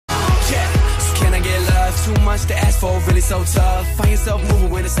Too much to ask for, really so tough. Find yourself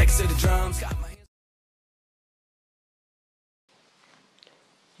moving with the seconds of the drums. Got my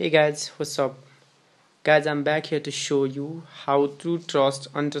Hey guys, what's up? Guys, I'm back here to show you how to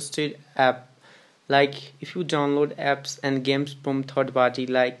trust untrusted app. Like if you download apps and games from third party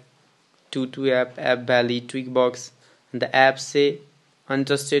like Tutu app, App Valley, Tweakbox, and the apps say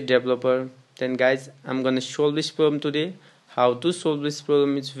untrusted developer, then guys, I'm gonna solve this problem today. How to solve this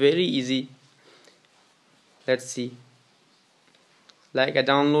problem is very easy. Let's see. Like I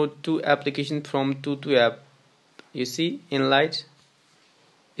download two applications from Tutu app. You see in light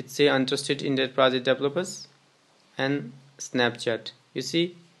it say untrusted internet project developers and Snapchat. You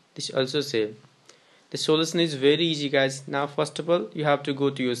see this also say. The solution is very easy guys. Now first of all you have to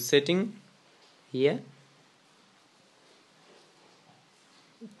go to your setting here,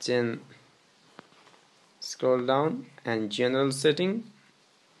 then scroll down and general setting,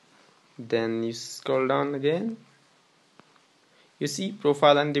 then you scroll down again, you see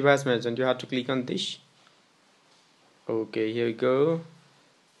profile and device management. You have to click on this. Okay, here we go.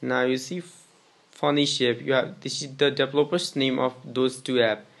 Now you see funny shape. You have this is the developer's name of those two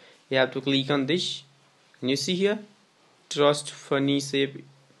apps. You have to click on this and you see here trust funny shape.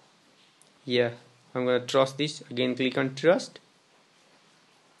 Yeah, I'm gonna trust this. Again click on trust.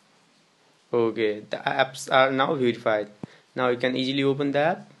 Okay, the apps are now verified. Now you can easily open the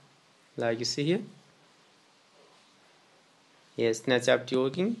app like you see here. Yes, Snapchat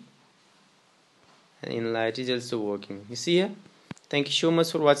working and Inlight is also working. You see here. Thank you so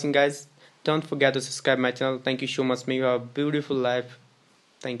much for watching guys. Don't forget to subscribe my channel. Thank you so much. May you have a beautiful life.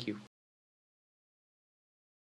 Thank you.